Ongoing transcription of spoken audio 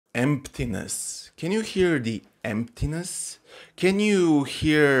emptiness. Can you hear the emptiness? Can you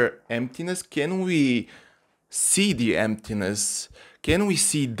hear emptiness? Can we see the emptiness? Can we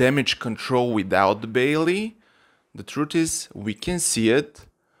see damage control without Bailey? The truth is, we can see it,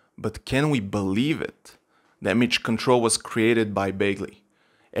 but can we believe it? Damage control was created by Bailey.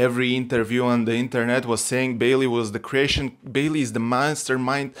 Every interview on the internet was saying Bailey was the creation, Bailey is the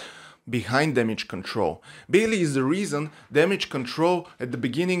mastermind behind damage control. Bailey is the reason damage control at the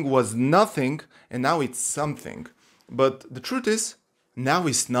beginning was nothing and now it's something. But the truth is, now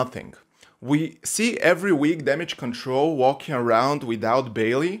it's nothing. We see every week damage control walking around without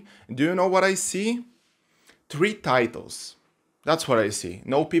Bailey. Do you know what I see? 3 titles. That's what I see.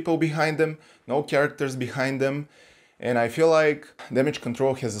 No people behind them, no characters behind them. And I feel like damage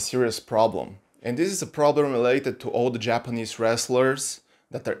control has a serious problem. And this is a problem related to all the Japanese wrestlers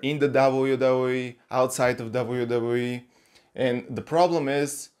that are in the WWE, outside of WWE. And the problem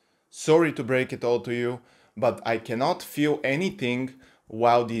is, sorry to break it all to you, but I cannot feel anything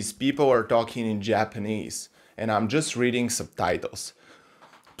while these people are talking in Japanese. And I'm just reading subtitles.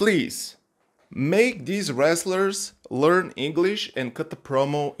 Please, make these wrestlers learn English and cut the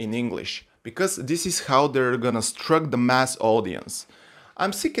promo in English, because this is how they're gonna struck the mass audience.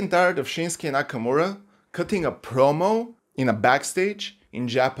 I'm sick and tired of Shinsuke Nakamura cutting a promo in a backstage in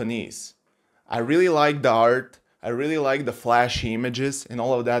Japanese. I really like the art, I really like the flashy images and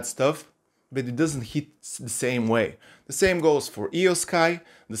all of that stuff, but it doesn't hit the same way. The same goes for Io Sky,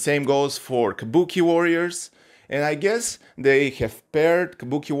 the same goes for Kabuki Warriors, and I guess they have paired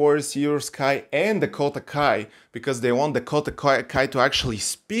Kabuki Warriors, Io Sky and Dakota Kai because they want Dakota Kai to actually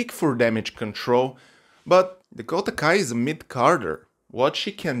speak for damage control, but Dakota Kai is a mid-carder. What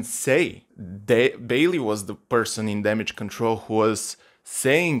she can say? Bailey was the person in damage control who was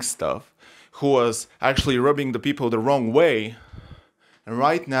saying stuff, who was actually rubbing the people the wrong way. And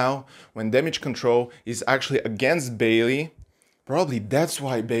right now, when damage control is actually against Bailey, probably that's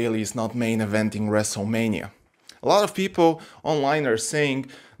why Bailey is not main eventing WrestleMania. A lot of people online are saying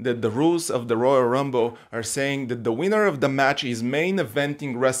that the rules of the Royal Rumble are saying that the winner of the match is main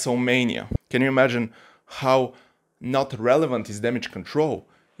eventing WrestleMania. Can you imagine how not relevant is damage control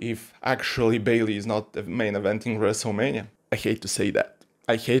if actually Bailey is not main eventing WrestleMania? I hate to say that.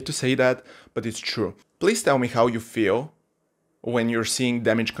 I hate to say that, but it's true. Please tell me how you feel when you're seeing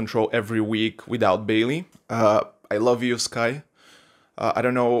damage control every week without Bailey. I love you, Sky. I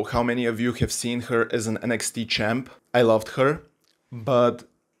don't know how many of you have seen her as an NXT champ. I loved her, but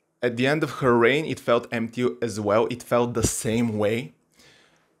at the end of her reign, it felt empty as well. It felt the same way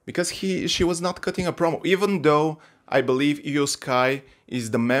because she was not cutting a promo, even though I believe Io Sky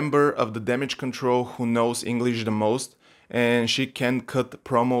is the member of the damage control who knows English the most, and she can cut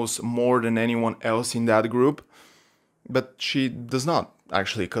promos more than anyone else in that group, but she does not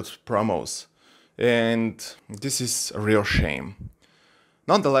actually cut promos, and this is a real shame.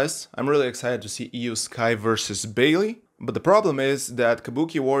 Nonetheless, I'm really excited to see Io Sky versus Bailey, but the problem is that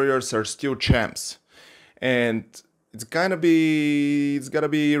Kabuki Warriors are still champs, and it's gotta be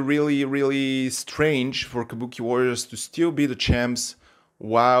really strange for Kabuki Warriors to still be the champs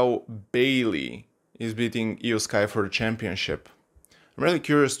while Bailey is beating Io Sky for the championship. I'm really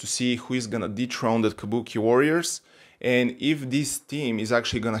curious to see who is gonna dethrone the Kabuki Warriors and if this team is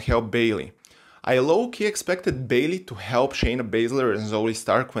actually gonna help Bailey. I low-key expected Bailey to help Shayna Baszler and Zoe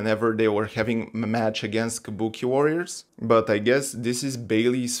Stark whenever they were having a match against Kabuki Warriors, but I guess this is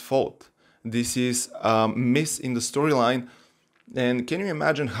Bailey's fault. This is a miss in the storyline, and can you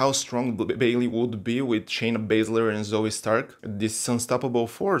imagine how strong Bailey would be with Shayna Baszler and Zoe Stark? This is unstoppable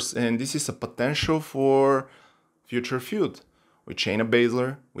force, and this is a potential for future feud with Shayna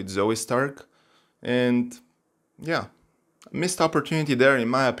Baszler, with Zoe Stark, and yeah, a missed opportunity there in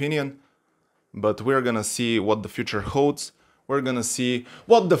my opinion. But we're gonna see what the future holds. We're gonna see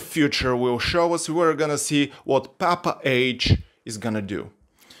what the future will show us. We're gonna see what Papa H is gonna do.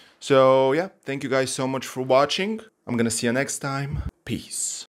 So yeah, thank you guys so much for watching. I'm gonna see you next time.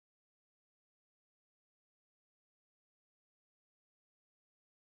 Peace.